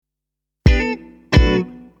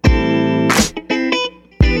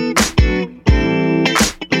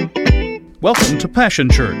Welcome to Passion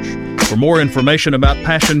Church. For more information about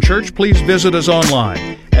Passion Church, please visit us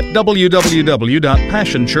online at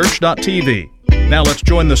www.passionchurch.tv. Now let's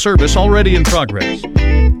join the service already in progress.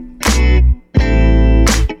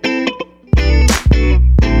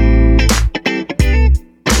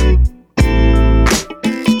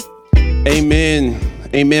 Amen.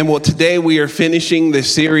 Amen. Well, today we are finishing the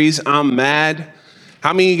series, I'm Mad.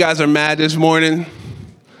 How many of you guys are mad this morning?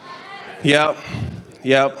 Yep.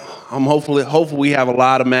 Hopefully we have a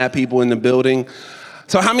lot of mad people in the building.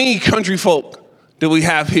 So how many country folk do we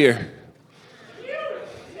have here?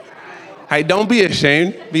 Hey, don't be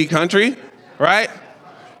ashamed. Be country, right?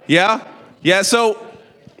 Yeah. So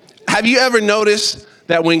have you ever noticed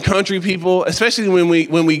that when country people, especially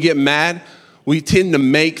when we get mad, we tend to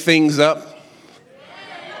make things up?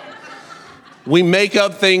 We make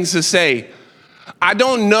up things to say. I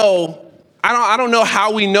don't know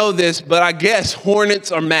how we know this, but I guess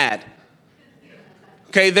hornets are mad.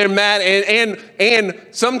 Okay, they're mad, and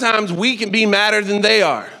sometimes we can be madder than they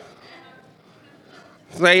are.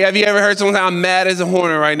 Like, have you ever heard someone say, I'm mad as a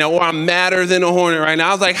hornet right now, or I'm madder than a hornet right now?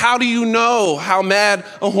 I was like, how do you know how mad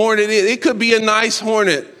a hornet is? It could be a nice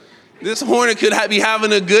hornet. This hornet could be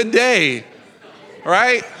having a good day,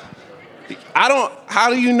 right? How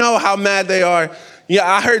do you know how mad they are? Yeah,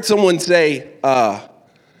 I heard someone say,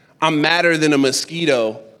 I'm madder than a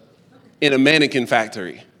mosquito in a mannequin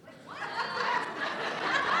factory.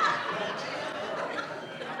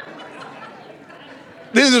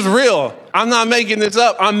 This is real. I'm not making this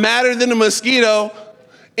up. I'm madder than a mosquito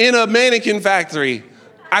in a mannequin factory.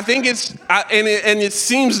 I think it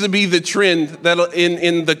seems to be the trend that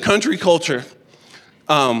in the country culture.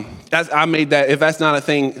 I made that. If that's not a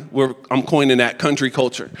thing, I'm coining that country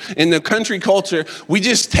culture. In the country culture, we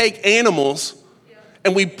just take animals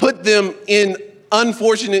and we put them in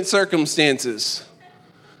unfortunate circumstances.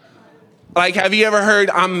 Like, have you ever heard,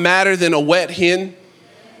 I'm madder than a wet hen?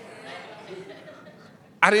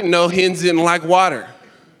 I didn't know hens didn't like water.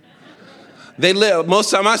 They live,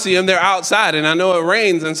 most time I see them, they're outside, and I know it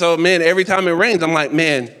rains. And so, man, every time it rains, I'm like,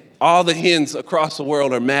 man, all the hens across the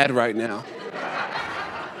world are mad right now.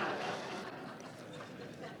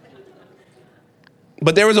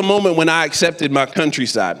 But there was a moment when I accepted my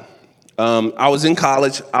countryside. I was in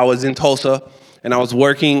college, I was in Tulsa, and I was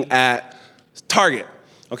working at Target,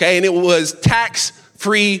 okay? And it was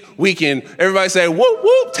tax-free weekend. Everybody say, whoop,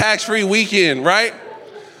 whoop, tax-free weekend, right?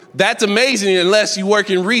 That's amazing unless you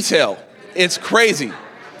work in retail. It's crazy.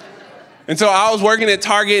 And so I was working at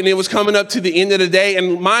Target, and it was coming up to the end of the day.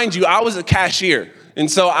 And mind you, I was a cashier.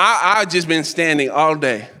 And so I just been standing all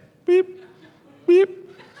day. Beep,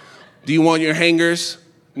 beep. Do you want your hangers?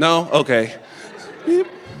 No? Okay. Beep.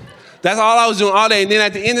 That's all I was doing all day. And then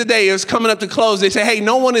at the end of the day, it was coming up to close. They say, hey,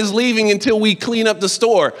 no one is leaving until we clean up the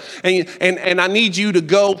store. And I need you to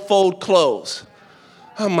go fold clothes.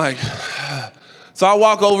 I'm like, so I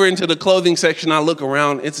walk over into the clothing section. I look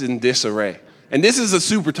around. It's in disarray. And this is a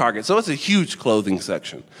super Target, so it's a huge clothing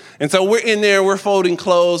section. And so we're in there, we're folding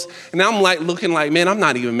clothes. And I'm like looking like, man, I'm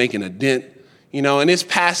not even making a dent. You know, and it's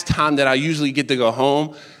past time that I usually get to go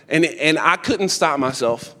home. And I couldn't stop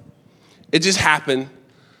myself. It just happened.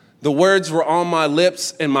 The words were on my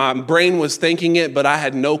lips and my brain was thinking it, but I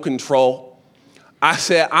had no control. I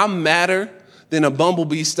said, I'm madder than a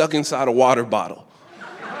bumblebee stuck inside a water bottle.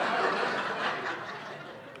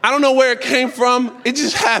 I don't know where it came from. It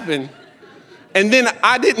just happened. And then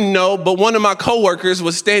I didn't know, but one of my coworkers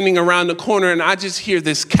was standing around the corner and I just hear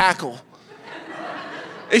this cackle.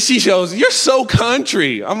 And she goes, you're so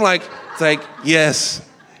country. I'm like, yes,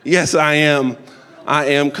 I am. I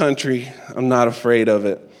am country. I'm not afraid of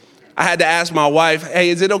it. I had to ask my wife, hey,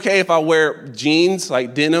 is it okay if I wear jeans,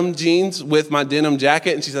 like denim jeans with my denim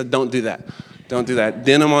jacket? And she said, don't do that. Don't do that.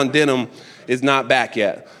 Denim on denim is not back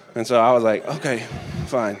yet. And so I was like, okay,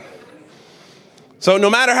 fine. So no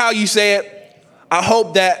matter how you say it, I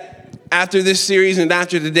hope that after this series and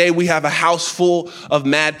after today, we have a house full of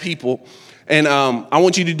mad people. And I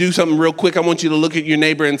want you to do something real quick. I want you to look at your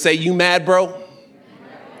neighbor and say, you mad, bro?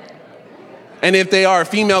 And if they are a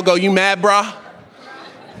female, go, you mad, brah?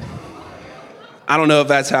 I don't know if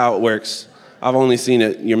that's how it works. I've only seen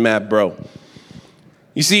it, you're mad, bro.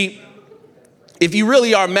 You see, if you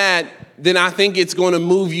really are mad, then I think it's going to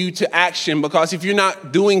move you to action, because if you're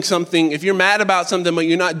not doing something, if you're mad about something but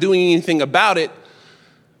you're not doing anything about it,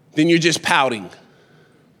 then you're just pouting.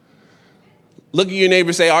 Look at your neighbor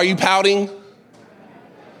and say, are you pouting?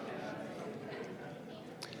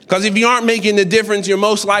 Because if you aren't making the difference, you're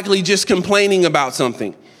most likely just complaining about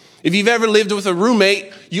something. If you've ever lived with a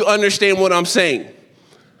roommate, you understand what I'm saying.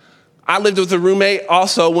 I lived with a roommate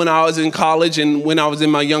also when I was in college and when I was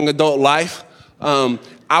in my young adult life.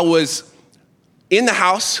 I was in the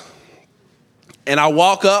house and I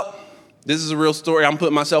walk up. This is a real story. I'm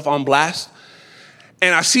putting myself on blast.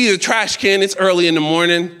 And I see the trash can. It's early in the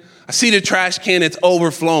morning. I see the trash can. It's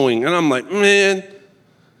overflowing. And I'm like, man,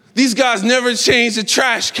 these guys never change the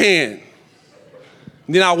trash can.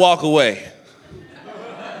 And then I walk away.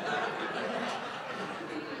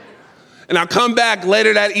 And I come back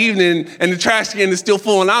later that evening and the trash can is still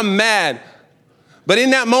full and I'm mad. But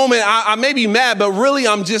in that moment, I may be mad, but really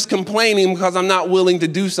I'm just complaining because I'm not willing to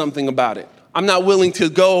do something about it. I'm not willing to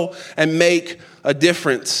go and make a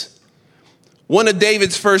difference. One of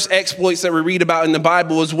David's first exploits that we read about in the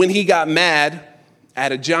Bible is when he got mad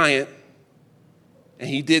at a giant and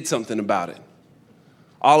he did something about it.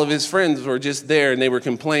 All of his friends were just there and they were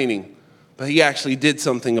complaining, but he actually did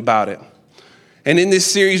something about it. And in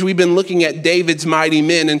this series, we've been looking at David's mighty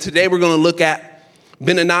men, and today we're going to look at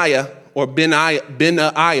Benaiah,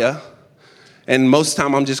 and most of the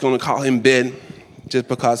time I'm just going to call him Ben, just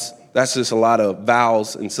because that's just a lot of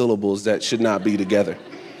vowels and syllables that should not be together.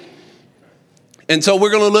 And so we're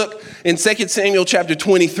going to look in 2 Samuel chapter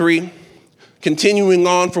 23, continuing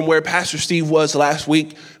on from where Pastor Steve was last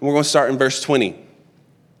week, and we're going to start in verse 20.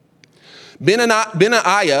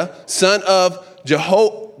 Benaiah, son of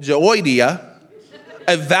Jehoiada,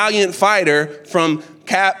 a valiant fighter from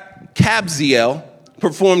Kabzeel,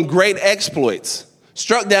 performed great exploits,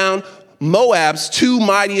 struck down Moab's two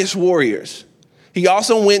mightiest warriors. He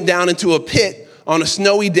also went down into a pit on a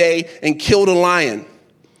snowy day and killed a lion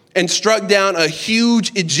and struck down a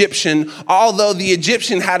huge Egyptian. Although the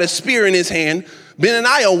Egyptian had a spear in his hand,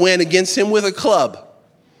 Benaiah went against him with a club.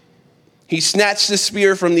 He snatched the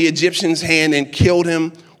spear from the Egyptian's hand and killed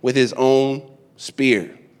him with his own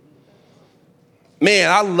spear.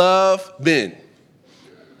 Man, I love Ben.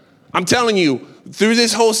 I'm telling you, through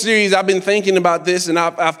this whole series, I've been thinking about this, and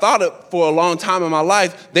I've thought it for a long time in my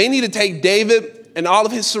life. They need to take David and all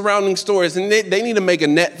of his surrounding stories, and they need to make a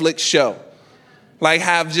Netflix show.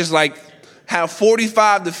 Have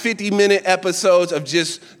 45 to 50-minute episodes of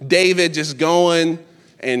just David just going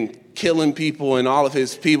and killing people and all of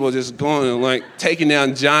his people just going and like taking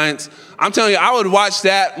down giants. I'm telling you, I would watch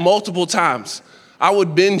that multiple times. I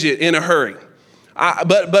would binge it in a hurry.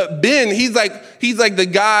 But Ben, he's like the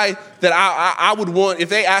guy that I would want if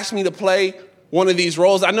they asked me to play one of these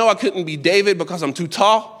roles. I know I couldn't be David because I'm too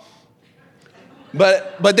tall,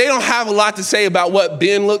 but they don't have a lot to say about what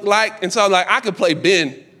Ben looked like, and so I could play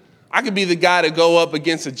Ben. I could be the guy to go up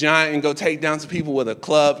against a giant and go take down some people with a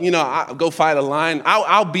club. I go fight a lion.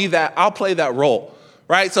 I'll be that. I'll play that role,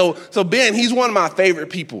 right? So Ben, he's one of my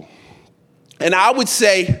favorite people, and I would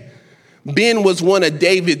say Ben was one of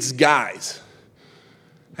David's guys.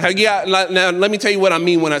 Yeah, now let me tell you what I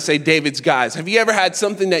mean when I say David's guys. Have you ever had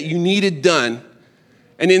something that you needed done,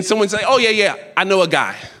 and then someone say, oh, yeah, I know a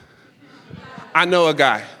guy,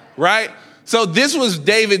 right? So this was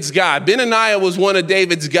David's guy. Benaiah was one of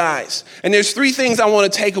David's guys. And there's three things I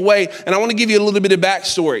want to take away, and I want to give you a little bit of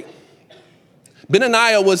backstory.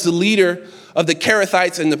 Benaiah was the leader of the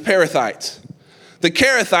Kerethites and the Perethites. The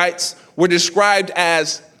Kerethites were described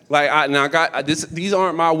as, these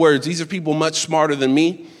aren't my words. These are people much smarter than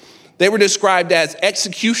me. They were described as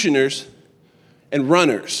executioners and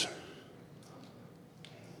runners.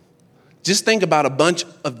 Just think about a bunch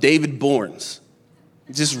of David Bournes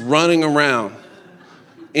just running around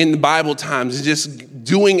in the Bible times and just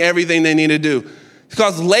doing everything they need to do.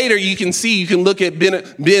 Because later you can look at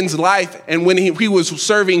Ben's life, and when he was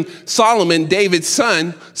serving Solomon, David's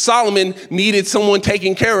son, Solomon needed someone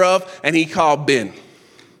taken care of, and he called Ben.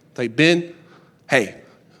 Like, Ben, hey,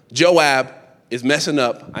 Joab is messing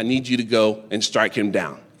up. I need you to go and strike him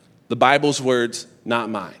down. The Bible's words, not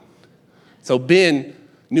mine. So Ben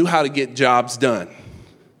knew how to get jobs done.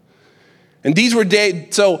 And these were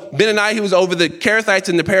so Benaiah, he was over the Kerethites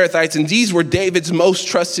and the Perethites, and these were David's most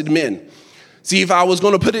trusted men. See, if I was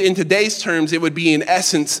going to put it in today's terms, it would be, in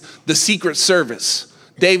essence, the Secret Service.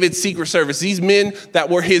 David's Secret Service. These men that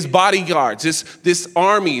were his bodyguards, this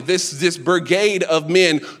army, this brigade of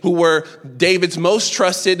men who were David's most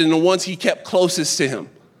trusted and the ones he kept closest to him.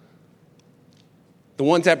 The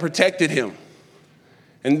ones that protected him.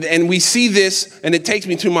 And we see this, and it takes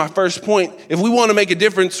me to my first point. If we want to make a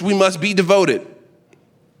difference, we must be devoted.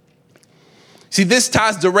 See, this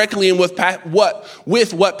ties directly in with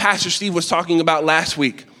what Pastor Steve was talking about last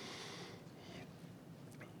week.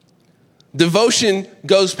 Devotion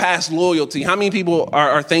goes past loyalty. How many people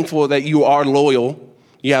are thankful that you are loyal?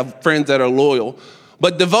 You have friends that are loyal.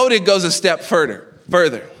 But devoted goes a step further.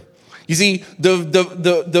 You see,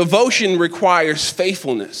 the devotion requires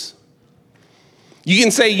faithfulness. You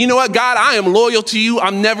can say, you know what, God, I am loyal to you.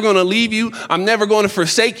 I'm never going to leave you. I'm never going to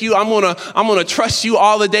forsake you. I'm going to trust you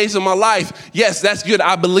all the days of my life. Yes, that's good.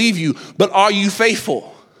 I believe you. But are you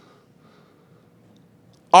faithful?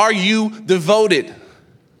 Are you devoted?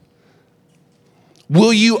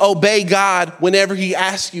 Will you obey God whenever he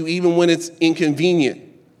asks you, even when it's inconvenient?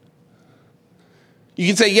 You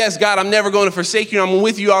can say, yes, God, I'm never going to forsake you. I'm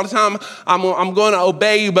with you all the time. I'm going to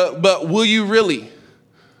obey you. But will you really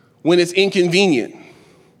when it's inconvenient?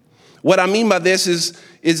 What I mean by this is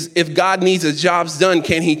if God needs his jobs done,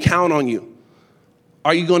 can he count on you?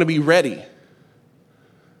 Are you going to be ready?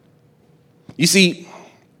 You see,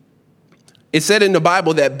 it said in the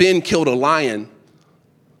Bible that Ben killed a lion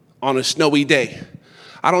on a snowy day.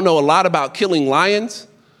 I don't know a lot about killing lions,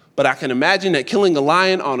 but I can imagine that killing a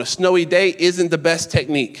lion on a snowy day isn't the best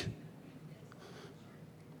technique,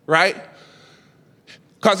 right?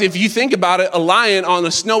 Because if you think about it, a lion on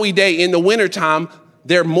a snowy day in the wintertime,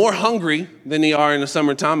 they're more hungry than they are in the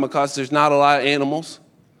summertime because there's not a lot of animals,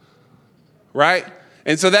 right?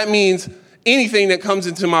 And so that means anything that comes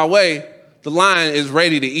into my way, the lion is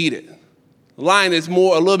ready to eat it. The lion is a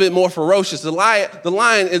little bit more ferocious. The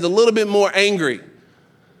lion is a little bit more angry.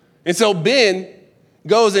 And so Ben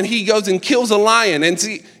goes and kills a lion. And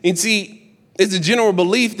see, it's a general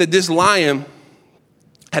belief that this lion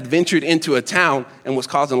had ventured into a town and was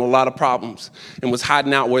causing a lot of problems and was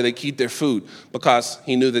hiding out where they keep their food because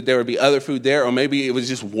he knew that there would be other food there, or maybe it was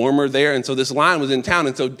just warmer there. And so this lion was in town.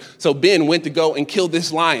 And so Ben went to go and kill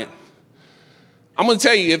this lion. I'm going to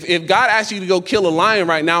tell you, if God asked you to go kill a lion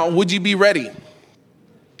right now, would you be ready?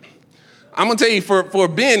 I'm going to tell you, for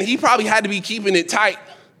Ben, he probably had to be keeping it tight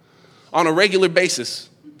on a regular basis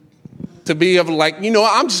to be able to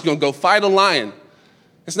I'm just going to go fight a lion.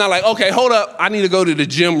 It's not like, okay, hold up. I need to go to the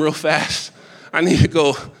gym real fast. I need to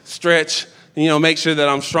go stretch, make sure that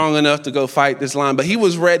I'm strong enough to go fight this lion. But he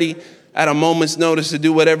was ready at a moment's notice to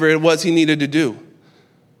do whatever it was he needed to do.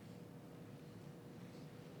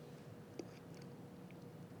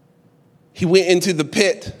 He went into the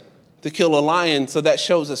pit to kill a lion, so that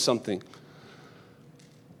shows us something.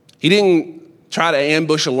 He didn't try to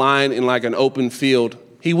ambush a lion in like an open field.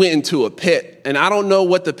 He went into a pit, and I don't know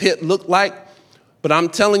what the pit looked like, but I'm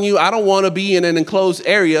telling you, I don't want to be in an enclosed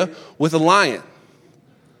area with a lion.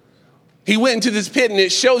 He went into this pit, and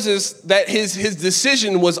it shows us that his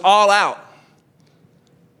decision was all out.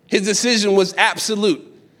 His decision was absolute.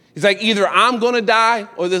 He's like, either I'm going to die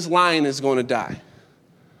or this lion is going to die.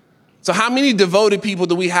 So how many devoted people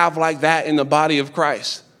do we have like that in the body of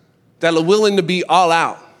Christ that are willing to be all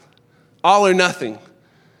out, all or nothing?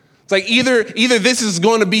 It's like either this is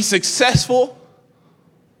going to be successful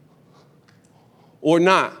or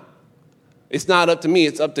not. It's not up to me.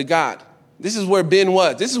 It's up to God. This is where Ben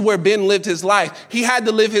was. This is where Ben lived his life. He had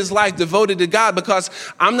to live his life devoted to God because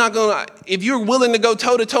if you're willing to go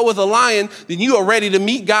toe to toe with a lion, then you are ready to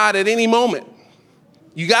meet God at any moment.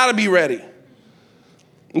 You got to be ready.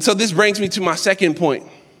 And so this brings me to my second point.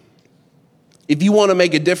 If you want to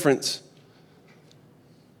make a difference,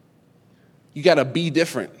 you got to be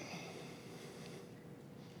different.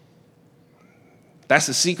 That's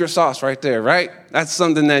the secret sauce right there, right? That's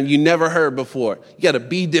something that you never heard before. You got to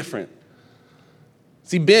be different.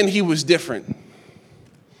 See, Ben, he was different.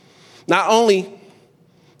 Not only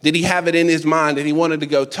did he have it in his mind that he wanted to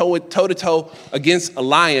go toe to toe against a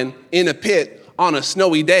lion in a pit on a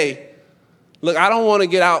snowy day. Look, I don't want to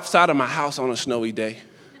get outside of my house on a snowy day.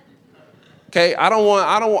 Okay, I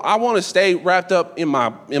want to stay wrapped up in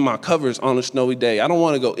my covers on a snowy day. I don't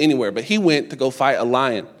want to go anywhere. But he went to go fight a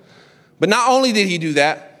lion. But not only did he do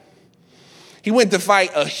that, he went to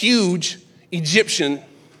fight a huge Egyptian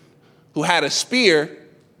who had a spear,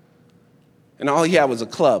 and all he had was a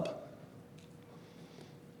club.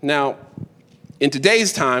 Now, in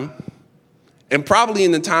today's time, and probably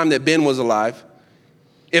in the time that Ben was alive,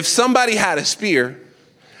 if somebody had a spear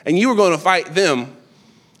and you were going to fight them,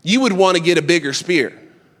 you would want to get a bigger spear,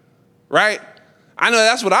 right? I know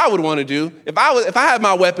that's what I would want to do. If I had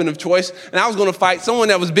my weapon of choice and I was going to fight someone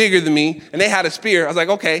that was bigger than me and they had a spear, I was like,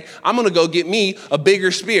 okay, I'm going to go get me a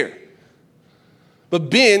bigger spear. But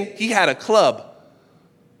Ben, he had a club.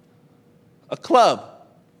 A club.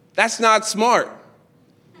 That's not smart.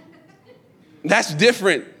 That's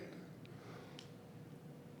different.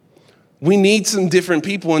 We need some different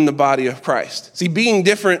people in the body of Christ. See, being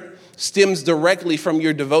different stems directly from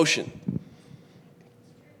your devotion.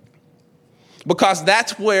 Because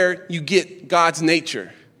that's where you get God's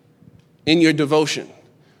nature, in your devotion.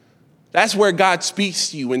 That's where God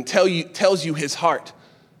speaks to you and tells you his heart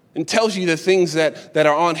and tells you the things that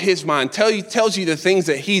are on his mind, tells you the things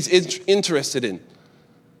that he's interested in.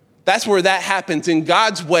 That's where that happens. And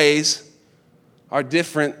God's ways are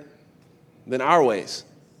different than our ways.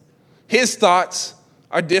 His thoughts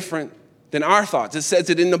are different than our thoughts. It says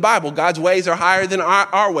it in the Bible. God's ways are higher than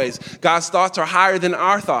our ways. God's thoughts are higher than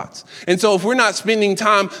our thoughts. And so if we're not spending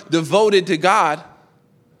time devoted to God,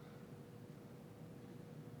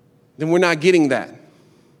 then we're not getting that.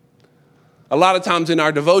 A lot of times in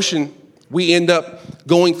our devotion, we end up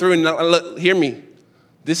going through and hear me.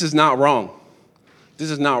 This is not wrong. This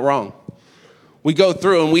is not wrong. We go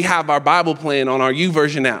through and we have our Bible plan on our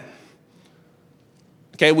YouVersion app.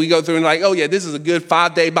 Okay, we go through and like, oh yeah, this is a good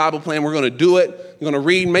 5-day Bible plan. We're going to do it. You're going to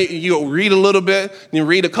read, maybe you'll read a little bit, then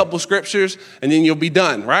read a couple scriptures, and then you'll be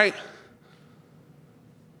done, right?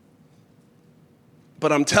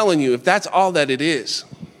 But I'm telling you, if that's all that it is,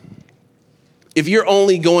 if you're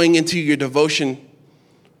only going into your devotion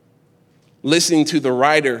listening to the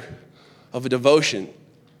writer of a devotion,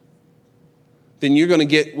 then you're going to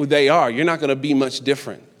get what they are. You're not going to be much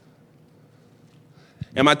different.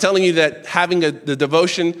 Am I telling you that having the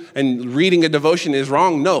devotion and reading a devotion is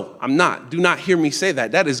wrong? No, I'm not. Do not hear me say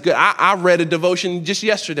that. That is good. I read a devotion just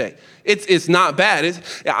yesterday. It's not bad.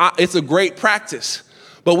 It's a great practice.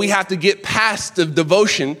 But we have to get past the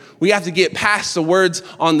devotion. We have to get past the words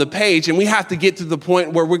on the page. And we have to get to the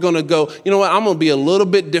point where we're going to go, you know what, I'm going to be a little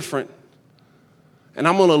bit different. And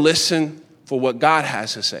I'm going to listen for what God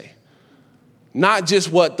has to say. Not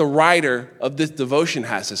just what the writer of this devotion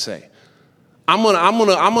has to say. I'm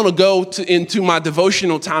gonna go into my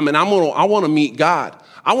devotional time, and I want to meet God.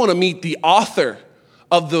 I want to meet the author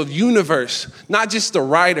of the universe, not just the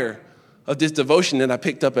writer of this devotion that I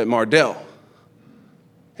picked up at Mardell.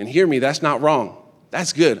 And hear me, that's not wrong.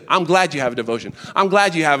 That's good. I'm glad you have a devotion. I'm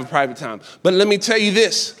glad you have a private time. But let me tell you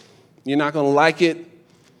this: you're not gonna like it.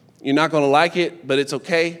 You're not gonna like it, but it's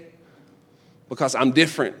okay because I'm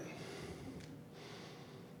different.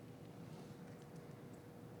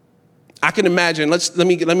 I can imagine, let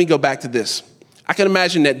me go back to this. I can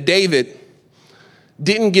imagine that David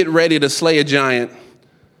didn't get ready to slay a giant,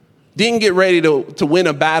 didn't get ready to win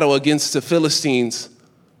a battle against the Philistines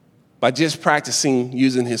by just practicing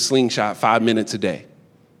using his slingshot 5 minutes a day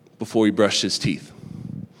before he brushed his teeth.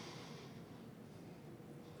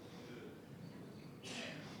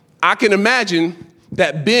 I can imagine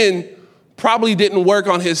that Ben probably didn't work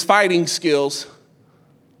on his fighting skills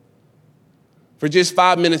for just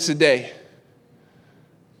 5 minutes a day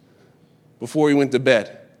before he went to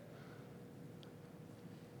bed.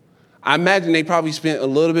 I imagine they probably spent a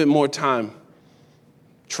little bit more time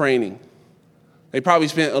training. They probably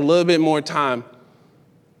spent a little bit more time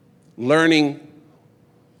learning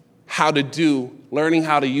how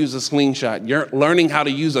to use a slingshot, learning how to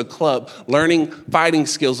use a club, learning fighting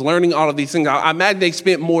skills, learning all of these things. I imagine they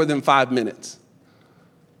spent more than 5 minutes.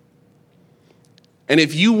 And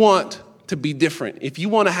if you want to be different, if you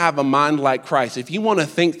want to have a mind like Christ, if you want to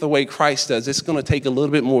think the way Christ does, it's going to take a little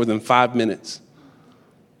bit more than 5 minutes.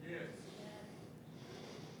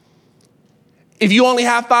 If you only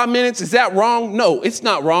have 5 minutes, is that wrong? No, it's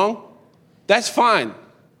not wrong. That's fine.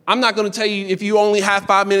 I'm not going to tell you if you only have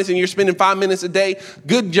 5 minutes and you're spending 5 minutes a day,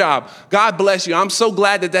 good job. God bless you. I'm so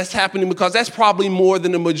glad that that's happening because that's probably more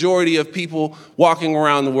than the majority of people walking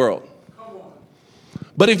around the world.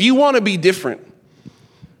 But if you want to be different,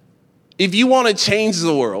 if you want to change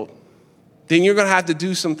the world, then you're going to have to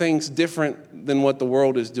do some things different than what the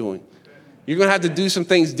world is doing. You're going to have to do some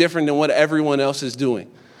things different than what everyone else is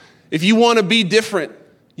doing. If you want to be different,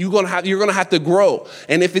 you're going to have to grow.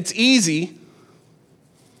 And if it's easy,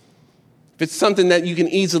 if it's something that you can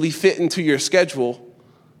easily fit into your schedule,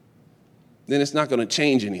 then it's not going to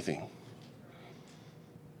change anything.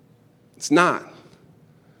 It's not.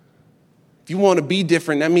 If you want to be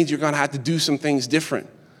different, that means you're going to have to do some things different.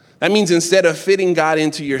 That means instead of fitting God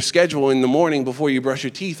into your schedule in the morning before you brush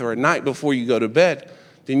your teeth or at night before you go to bed,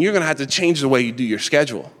 then you're going to have to change the way you do your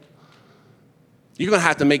schedule. You're going to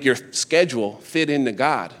have to make your schedule fit into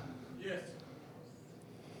God. Yes.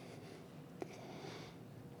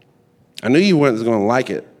 I knew you weren't going to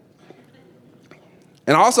like it.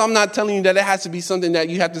 And also, I'm not telling you that it has to be something that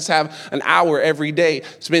you have to have an hour every day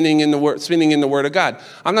spending in the Word of God.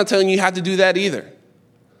 I'm not telling you have to do that either.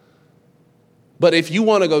 But if you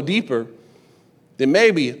want to go deeper, then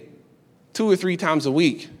maybe 2 or 3 times a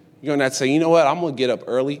week, you're going to have to say, you know what, I'm going to get up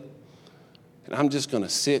early, and I'm just going to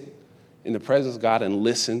sit in the presence of God and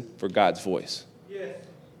listen for God's voice. Yes.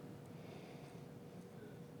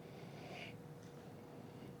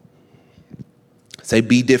 Say,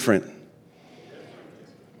 be different.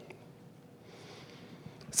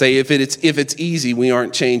 Say, if it's easy, we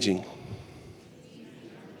aren't changing.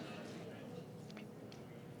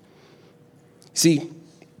 See,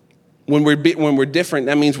 When we're different,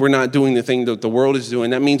 that means we're not doing the thing that the world is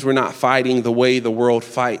doing. That means we're not fighting the way the world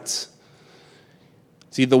fights.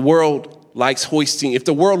 See, if the world likes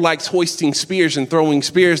hoisting spears and throwing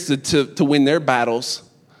spears to win their battles,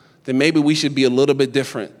 then maybe we should be a little bit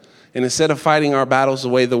different. And instead of fighting our battles the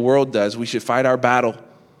way the world does, we should fight our battle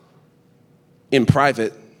in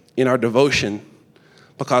private, in our devotion,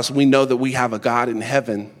 because we know that we have a God in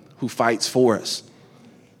heaven who fights for us.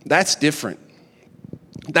 That's different.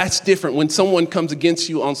 That's different. When someone comes against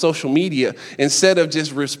you on social media, instead of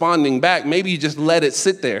just responding back, maybe you just let it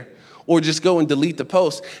sit there, or just go and delete the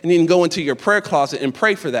post and then go into your prayer closet and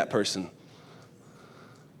pray for that person.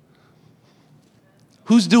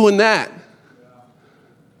 Who's doing that?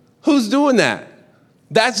 Who's doing that?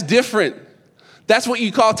 That's different. That's what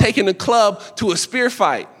you call taking a club to a spear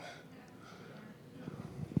fight.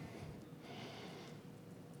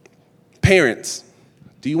 Parents,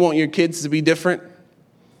 do you want your kids to be different?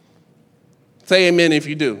 Say amen if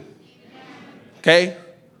you do. Okay?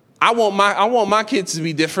 I want my kids to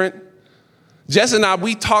be different. Jess and I,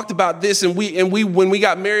 we talked about this, and we when we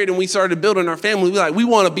got married and we started building our family, we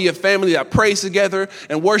want to be a family that prays together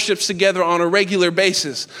and worships together on a regular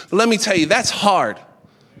basis. But let me tell you, that's hard.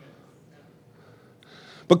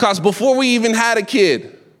 Because before we even had a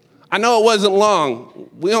kid, I know it wasn't long.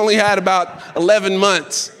 We only had about 11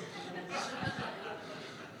 months.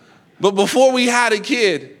 But before we had a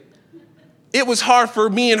kid, it was hard for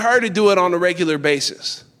me and her to do it on a regular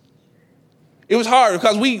basis. It was hard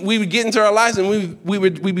because we would get into our lives and we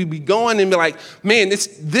would be going and be like, man,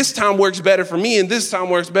 this time works better for me and this time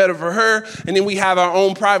works better for her. And then we have our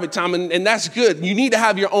own private time, and that's good. You need to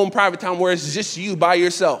have your own private time where it's just you by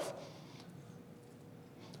yourself.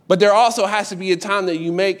 But there also has to be a time that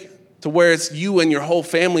you make to where it's you and your whole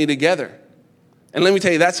family together. And let me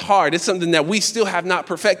tell you, that's hard. It's something that we still have not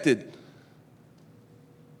perfected.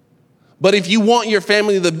 But if you want your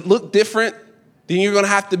family to look different, then you're going to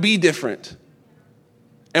have to be different.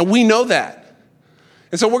 And we know that.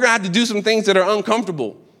 And so we're going to have to do some things that are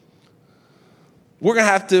uncomfortable. We're going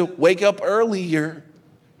to have to wake up earlier.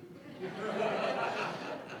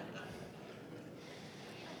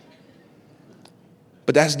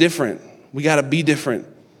 But that's different. We got to be different.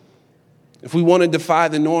 If we want to defy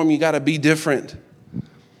the norm, you got to be different.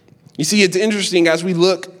 You see, it's interesting as we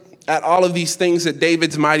look at all of these things that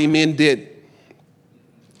David's mighty men did.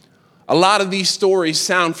 A lot of these stories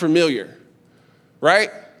sound familiar, right?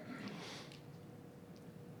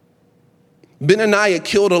 Benaiah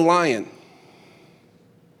killed a lion.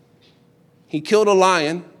 He killed a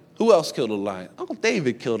lion. Who else killed a lion? Uncle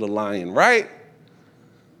David killed a lion, right?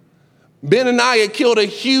 Benaiah killed a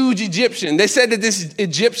huge Egyptian. They said that this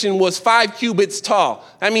Egyptian was 5 cubits tall.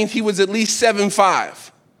 That means he was at least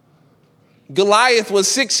 7'5". Goliath was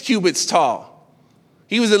 6 cubits tall.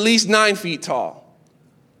 He was at least 9 feet tall.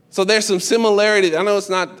 So there's some similarities. I know it's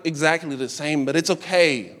not exactly the same, but it's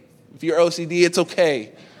okay. If you're OCD, it's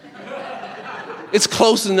okay. It's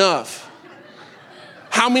close enough.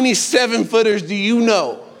 How many 7-footers do you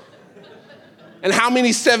know? And how many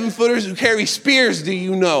 7-footers who carry spears do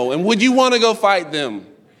you know? And would you want to go fight them?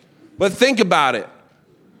 But think about it.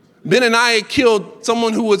 Benaiah killed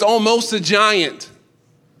someone who was almost a giant.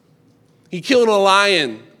 He killed a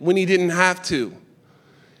lion when he didn't have to.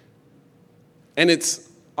 And it's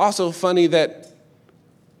also funny that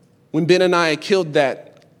when Benaiah killed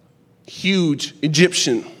that huge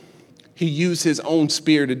Egyptian, he used his own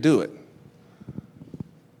spear to do it.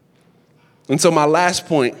 And so my last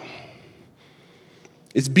point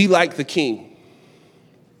is be like the king.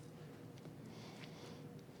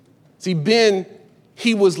 See,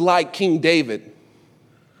 he was like King David.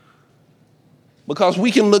 Because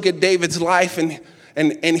we can look at David's life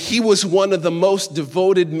and he was one of the most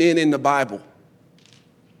devoted men in the Bible.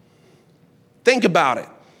 Think about it.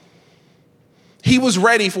 He was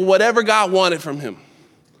ready for whatever God wanted from him.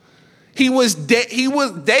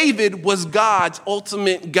 David was God's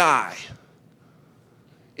ultimate guy.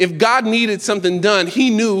 If God needed something done, he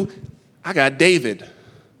knew, I got David.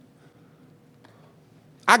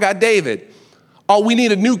 I got David. Oh, we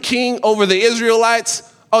need a new king over the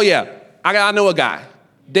Israelites? Oh yeah, I know a guy,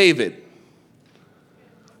 David.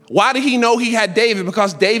 Why did he know he had David?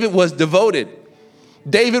 Because David was devoted.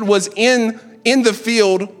 David was in the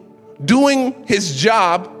field doing his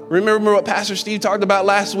job. Remember what Pastor Steve talked about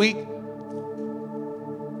last week?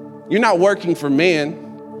 You're not working for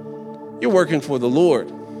man. You're working for the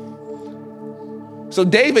Lord. So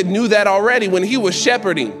David knew that already when he was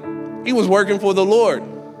shepherding. He was working for the Lord.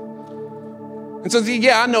 And so,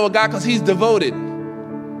 yeah, I know a guy because he's devoted.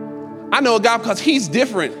 I know a guy because he's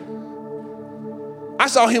different. I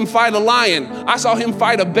saw him fight a lion. I saw him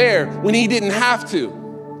fight a bear when he didn't have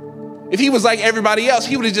to. If he was like everybody else,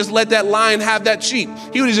 he would have just let that lion have that sheep.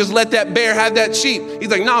 He would have just let that bear have that sheep. He's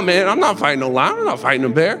like, nah, man, I'm not fighting no lion. I'm not fighting a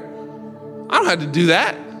bear. I don't have to do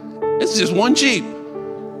that. It's just one sheep.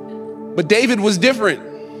 But David was different.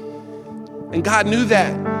 And God knew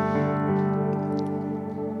that.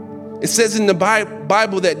 It says in the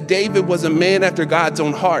Bible that David was a man after God's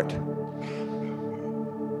own heart.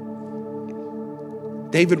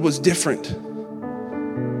 David was different.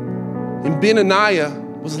 And Benaiah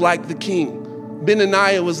was like the king.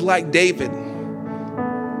 Benaiah was like David.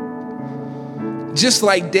 Just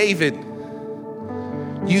like David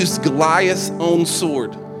used Goliath's own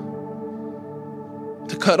sword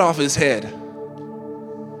to cut off his head.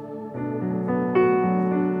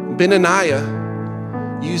 Benaiah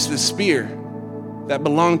used the spear that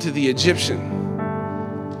belonged to the Egyptian.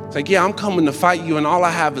 It's like, yeah, I'm coming to fight you and all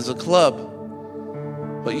I have is a club.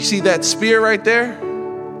 But you see that spear right there?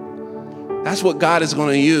 That's what God is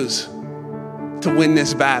going to use to win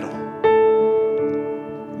this battle.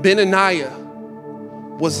 Benaiah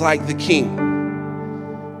was like the king.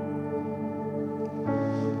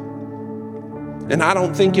 And I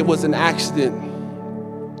don't think it was an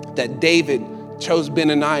accident that David chose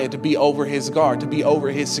Benaiah to be over his guard, to be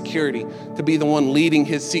over his security, to be the one leading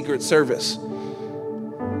his secret service.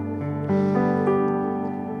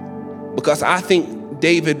 Because I think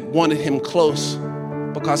David wanted him close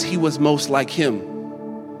because he was most like him.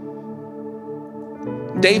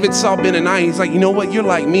 David saw Benaiah, he's like, you know what? You're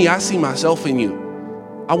like me. I see myself in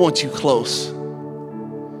you. I want you close.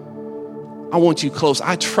 I want you close.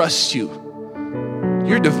 I trust you.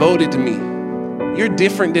 You're devoted to me. You're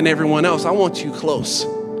different than everyone else. I want you close.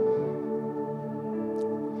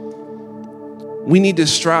 We need to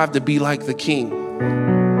strive to be like the king.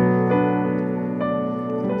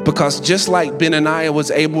 Because just like Benaiah was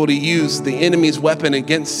able to use the enemy's weapon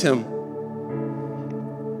against him,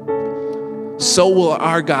 so will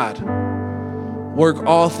our God work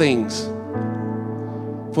all things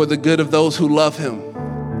for the good of those who love him.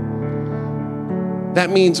 That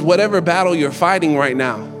means whatever battle you're fighting right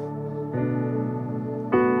now,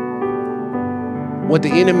 what the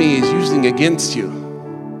enemy is using against you,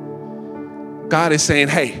 God is saying,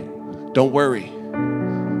 hey, don't worry.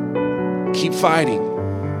 Keep fighting.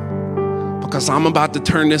 Because I'm about to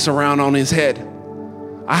turn this around on his head.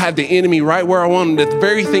 I have the enemy right where I want him. The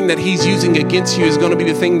very thing that he's using against you is going to be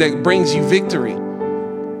the thing that brings you victory.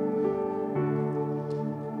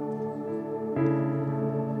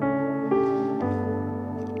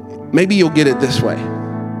 Maybe you'll get it this way.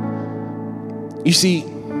 You see,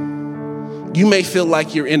 you may feel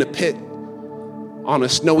like you're in a pit on a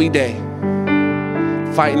snowy day,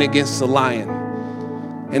 fighting against a lion,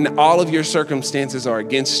 and all of your circumstances are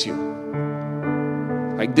against you.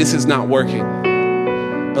 Like, this is not working.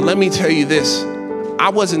 But let me tell you this. I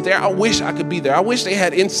wasn't there. I wish I could be there. I wish they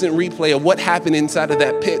had instant replay of what happened inside of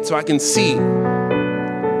that pit so I can see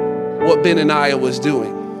what Benaiah was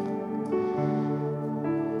doing.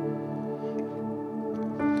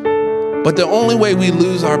 But the only way we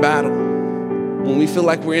lose our battle, when we feel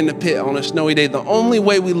like we're in the pit on a snowy day, the only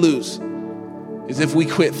way we lose is if we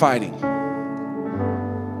quit fighting.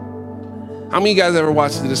 How many of you guys ever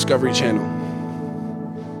watched the Discovery Channel?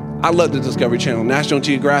 I love the Discovery Channel, National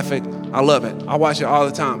Geographic. I love it. I watch it all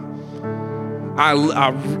the time.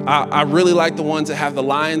 I really like the ones that have the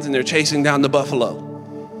lions and they're chasing down the buffalo.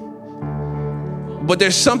 But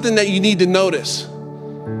there's something that you need to notice.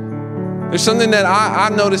 There's something that I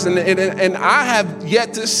noticed, and I have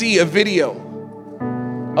yet to see a video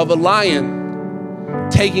of a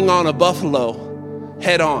lion taking on a buffalo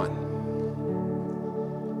head on.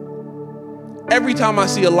 Every time I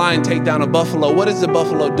see a lion take down a buffalo, what is the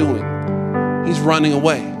buffalo doing? He's running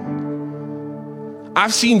away.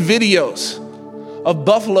 I've seen videos of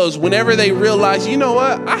buffaloes whenever they realize, you know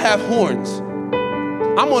what? I have horns.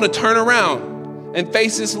 I'm going to turn around and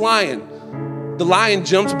face this lion. The lion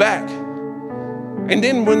jumps back. And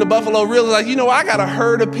then when the buffalo realizes, you know, I got a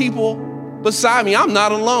herd of people beside me. I'm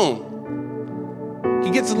not alone.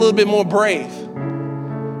 He gets a little bit more brave.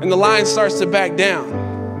 And the lion starts to back down.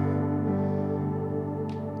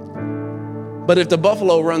 But if the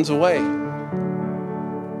buffalo runs away,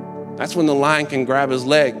 that's when the lion can grab his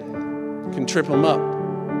leg, can trip him up,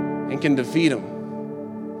 and can defeat him.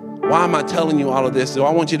 Why am I telling you all of this? Do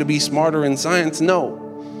I want you to be smarter in science? No.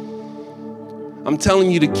 I'm telling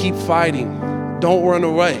you to keep fighting. Don't run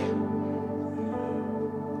away.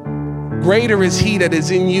 Greater is he that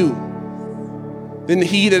is in you than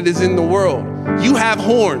he that is in the world. You have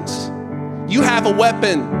horns. You have a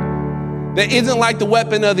weapon that isn't like the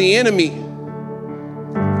weapon of the enemy.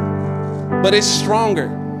 but it's stronger.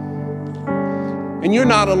 And you're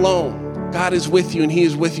not alone. God is with you, and He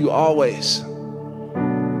is with you always.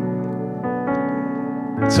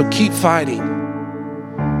 So keep fighting.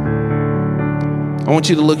 I want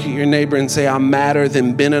you to look at your neighbor and say, I'm madder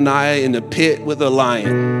than Benaniah in the pit with a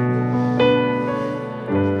lion.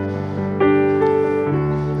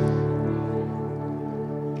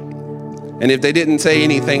 And if they didn't say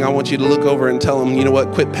anything, I want you to look over and tell them, you know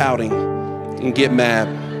what, quit pouting and get mad.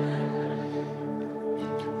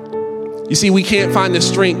 You see, we can't find the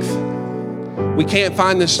strength. We can't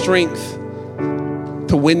find the strength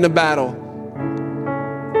to win the battle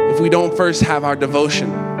if we don't first have our devotion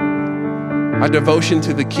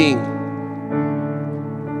to the King.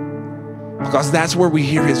 Because that's where we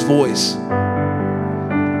hear His voice.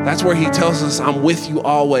 That's where He tells us, I'm with you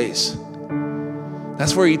always.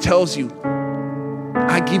 That's where He tells you,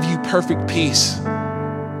 I give you perfect peace.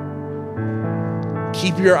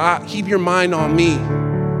 Keep your mind on me.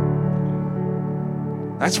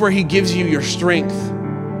 That's where He gives you your strength.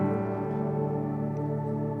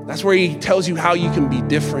 That's where He tells you how you can be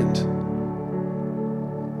different.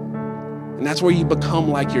 And that's where you become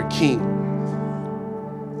like your King.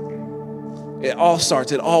 It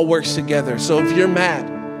all works together. So if you're mad,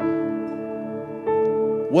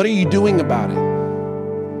 what are you doing about it?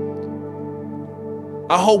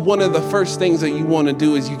 I hope one of the first things that you want to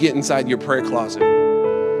do is you get inside your prayer closet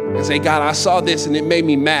and say, God, I saw this and it made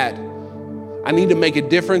me mad. I need to make a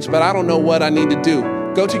difference, but I don't know what I need to do.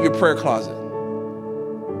 Go to your prayer closet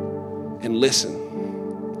and listen.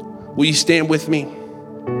 Will you stand with me?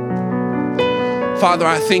 Father,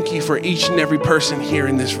 I thank you for each and every person here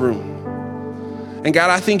in this room. And God,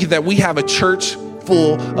 I thank you that we have a church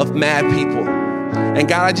full of mad people. And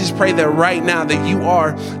God, I just pray that right now that you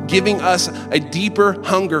are giving us a deeper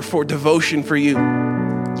hunger for devotion for you,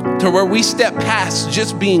 to where we step past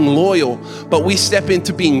just being loyal, but we step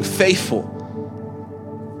into being faithful,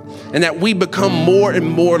 and that we become more and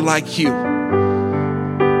more like you,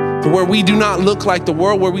 to where we do not look like the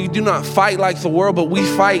world, where we do not fight like the world, but we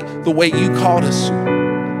fight the way you called us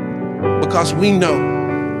to, because we know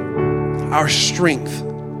our strength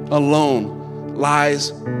alone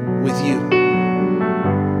lies with you.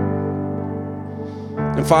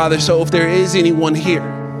 And Father, so if there is anyone here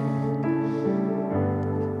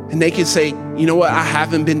and they can say, you know what, I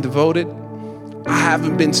haven't been devoted. I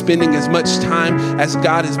haven't been spending as much time as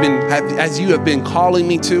God has been, as you have been calling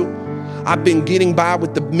me to. I've been getting by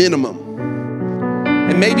with the minimum.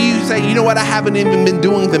 And maybe you say, you know what, I haven't even been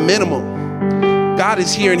doing the minimum. God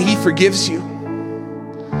is here and He forgives you.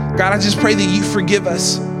 God, I just pray that you forgive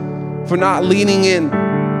us for not leaning in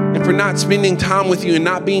and for not spending time with you and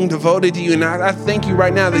not being devoted to you. And I thank you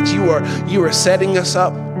right now that you are setting us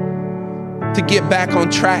up to get back on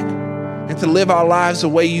track and to live our lives the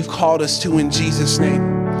way you've called us to, in Jesus' name.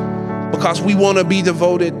 Because we want to be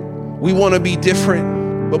devoted, we want to be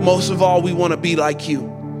different, but most of all, we want to be like you.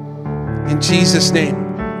 In Jesus' name,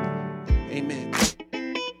 amen.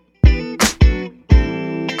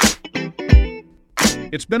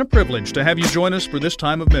 It's been a privilege to have you join us for this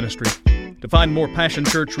time of ministry. To find more Passion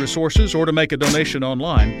Church resources or to make a donation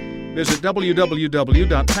online, visit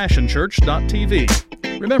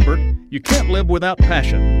www.passionchurch.tv. Remember, you can't live without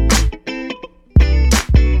passion.